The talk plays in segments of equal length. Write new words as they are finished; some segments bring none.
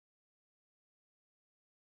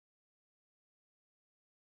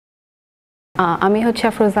আমি হচ্ছে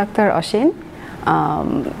আফরোজ আক্তার অসীন।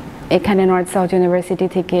 এখানে নর্থ সাউথ ইউনিভার্সিটি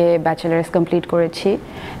থেকে ব্যাচেলার্স কমপ্লিট করেছি।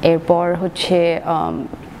 এরপর হচ্ছে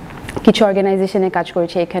কিছু অর্গানাইজেশনে কাজ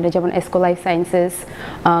করেছি এখানে, যেমন Essco life sciences,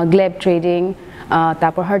 Gleb trading,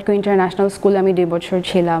 তারপর হার্টকো ইন্টারন্যাশনাল স্কুলে আমি 2 বছর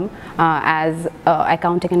ছিলাম as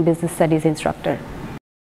accounting and business studies instructor.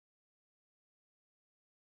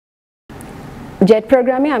 Z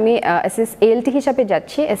প্রোগ্রামে আমি এলটি হিসাবে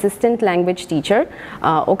যাচ্ছি, অ্যাসিস্ট্যান্ট ল্যাঙ্গুয়েজ টিচার।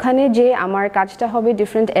 ওখানে যে আমার কাজটা হবে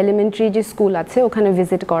ডিফারেন্ট এলিমেন্টারি যে স্কুল আছে ওখানে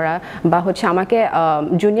ভিজিট করা, বা হচ্ছে আমাকে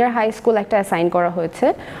জুনিয়র হাই স্কুল একটা অ্যাসাইন করা হয়েছে।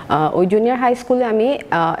 ওই জুনিয়র হাই স্কুলে আমি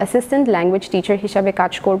অ্যাসিস্ট্যান্ট ল্যাঙ্গুয়েজ টিচার হিসাবে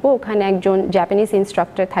কাজ করব। ওখানে একজন জাপানিজ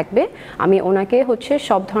ইনস্ট্রাক্টর থাকবে। আমি ওনাকে হচ্ছে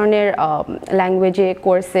সব ধরনের ল্যাঙ্গুয়েজে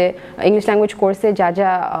কোর্সে, ইংলিশ ল্যাঙ্গুয়েজ কোর্সে যা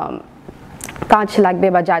যা কাজ লাগবে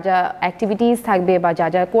বা যা যা অ্যাক্টিভিটিস থাকবে বা যা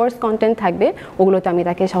যা কোর্স কন্টেন্ট থাকবে ওগুলোতে আমি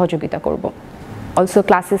তাকে সহযোগিতা করব। অলসো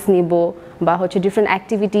ক্লাসেস নিব বা হচ্ছে ডিফারেন্ট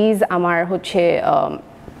অ্যাক্টিভিটিস আমার হচ্ছে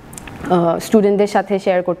স্টুডেন্টদের সাথে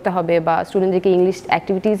শেয়ার করতে হবে বা স্টুডেন্টদেরকে ইংলিশ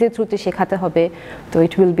অ্যাক্টিভিটিসের থ্রুতে শেখাতে হবে। তো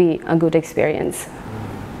it will be a good experience.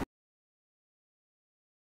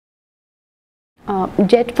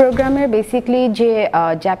 Jet প্রোগ্রামের বেসিকলি যে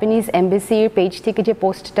জাপানিজ এমবেসির পেজ থেকে যে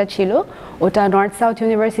পোস্টটা ছিল ওটা নর্থ সাউথ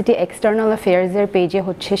ইউনিভার্সিটি এক্সটার্নাল অ্যাফেয়ার্সের পেজে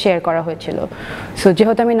হচ্ছে শেয়ার করা হয়েছিল। সো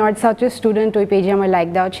যেহেতু আমি নর্থ সাউথের স্টুডেন্ট, ওই পেজে আমার লাইক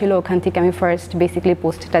দেওয়া ছিল, ওখান থেকে আমি ফার্স্ট বেসিকলি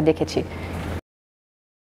পোস্টটা দেখেছি।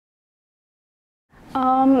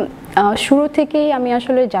 শুরু থেকেই আমি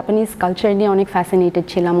আসলে জাপানিজ কালচার নিয়ে অনেক ফ্যাসিনেটেড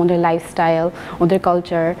ছিলাম, ওদের লাইফস্টাইল, ওদের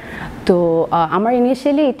কালচার। তো আমার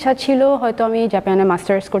ইনিশিয়ালি ইচ্ছা ছিল হয়তো আমি জাপানে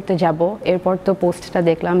মাস্টার্স করতে যাব। এরপর তো পোস্টটা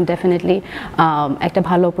দেখলাম, ডেফিনেটলি একটা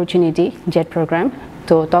ভালো অপরচুনিটি জেট প্রোগ্রাম।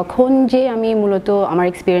 তো তখন যে আমি মূলত আমার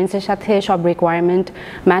এক্সপিরিয়েন্সের সাথে সব রিকোয়ারমেন্ট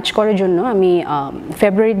ম্যাচ করার জন্য আমি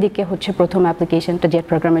ফেব্রুয়ারির দিকে হচ্ছে প্রথম অ্যাপ্লিকেশনটা জেট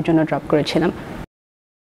প্রোগ্রামের জন্য ড্রপ করেছিলাম।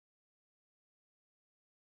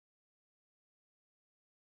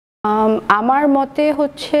 আমার মতে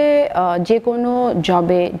হচ্ছে যে কোনো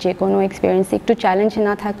জবে, যে কোনো এক্সপিরিয়েন্স একটু চ্যালেঞ্জ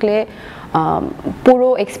না থাকলে পুরো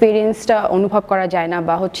এক্সপিরিয়েন্সটা অনুভব করা যায় না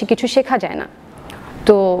বা হচ্ছে কিছু শেখা যায় না।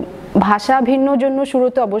 তো ভাষা ভিন্ন জন্য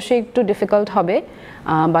শুরুতে অবশ্যই একটু ডিফিকাল্ট হবে,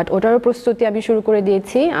 বাট ওটারও প্রস্তুতি আমি শুরু করে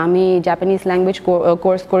দিয়েছি। আমি জাপানিজ ল্যাঙ্গুয়েজ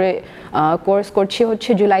কোর্স করছি হচ্ছে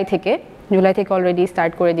জুলাই থেকে অলরেডি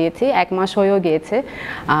স্টার্ট করে দিয়েছি, 1 মাস হয়েও গিয়েছে।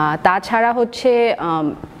 তাছাড়া হচ্ছে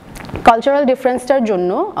কালচারাল ডিফারেন্সটার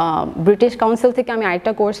জন্য ব্রিটিশ কাউন্সিল থেকে আমি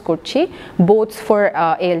আরেকটা কোর্স করছি, বোথস ফর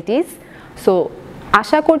এএলটিস। সো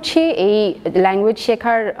আশা করছি এই ল্যাঙ্গুয়েজ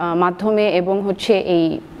শেখার মাধ্যমে এবং হচ্ছে এই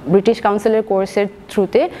ব্রিটিশ কাউন্সিলের কোর্সের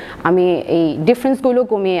থ্রুতে আমি এই ডিফারেন্সগুলো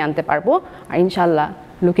কমিয়ে আনতে পারবো। আর ইনশাল্লাহ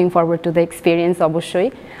looking forward to the experience. অবশ্যই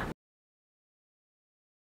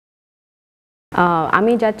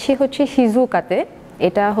আমি যাচ্ছি হচ্ছে শিজুকাতে।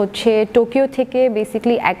 এটা হচ্ছে টোকিও থেকে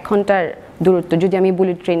বেসিক্যালি 1 ঘন্টার দূরত্ব যদি আমি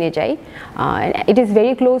বুলেট ট্রেনে যাই। It is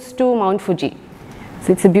very close two Mount Fuji. So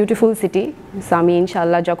it's a beautiful city. So আমি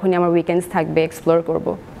ইনশাল্লাহ যখনই আমার উইকেন্ডস থাকবে এক্সপ্লোর করব।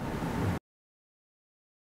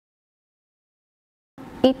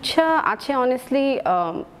 ইচ্ছা আছে অনেস্টলি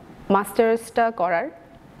মাস্টার্সটা করার।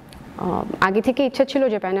 আগে থেকে ইচ্ছা ছিল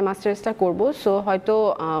জাপানে মাস্টার্সটা করব। সো হয়তো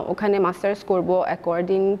ওখানে মাস্টার্স করব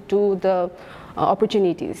অ্যাকর্ডিং টু দ্য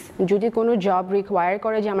অপরচুনিটিস। যদি কোনো জব রিকোয়ার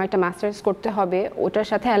করে যে আমার একটা মাস্টার্স করতে হবে, ওটার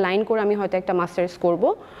সাথে অ্যালাইন করে আমি হয়তো একটা মাস্টার্স করব।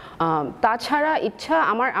 তাছাড়া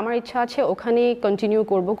আমার ইচ্ছা আছে ওখানেই কন্টিনিউ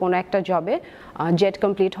করব কোনো একটা জবে জেট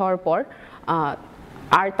কমপ্লিট হওয়ার পর।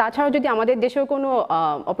 আর তাছাড়া যদি আমাদের দেশেও কোনো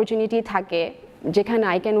অপরচুনিটি থাকে যেখানে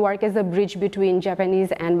I can work as a bridge between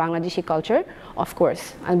Japanese and Bangladeshi culture, of course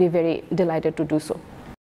I'll be very delighted to do so.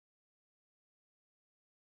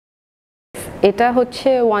 এটা হচ্ছে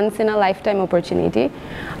once in a life time opportunity.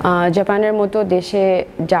 জাপানের মতো দেশে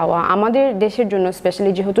যাওয়া আমাদের দেশের জন্য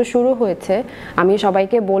স্পেশালি যেহেতু শুরু হয়েছে, আমি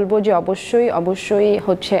সবাইকে বলবো যে অবশ্যই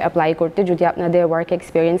হচ্ছে অ্যাপ্লাই করতে, যদি আপনাদের ওয়ার্ক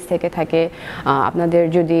এক্সপিরিয়েন্স থেকে থাকে, আপনাদের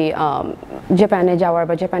যদি জাপানে যাওয়ার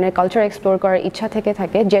বা জাপানের কালচার এক্সপ্লোর করার ইচ্ছা থেকে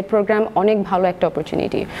থাকে, জেট প্রোগ্রাম অনেক ভালো একটা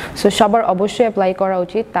অপরচুনিটি। সো সবার অবশ্যই অ্যাপ্লাই করা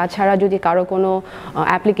উচিত। তাছাড়া যদি কারো কোনো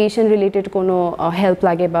অ্যাপ্লিকেশন রিলেটেড কোনো হেল্প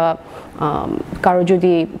লাগে বা কারো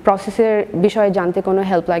যদি প্রসেসের বিষয়ে জানতে কোনো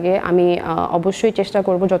হেল্প লাগে, আমি অবশ্যই চেষ্টা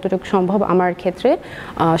করব যতটুকু সম্ভব আমার ক্ষেত্রে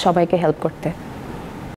সবাইকে হেল্প করতে।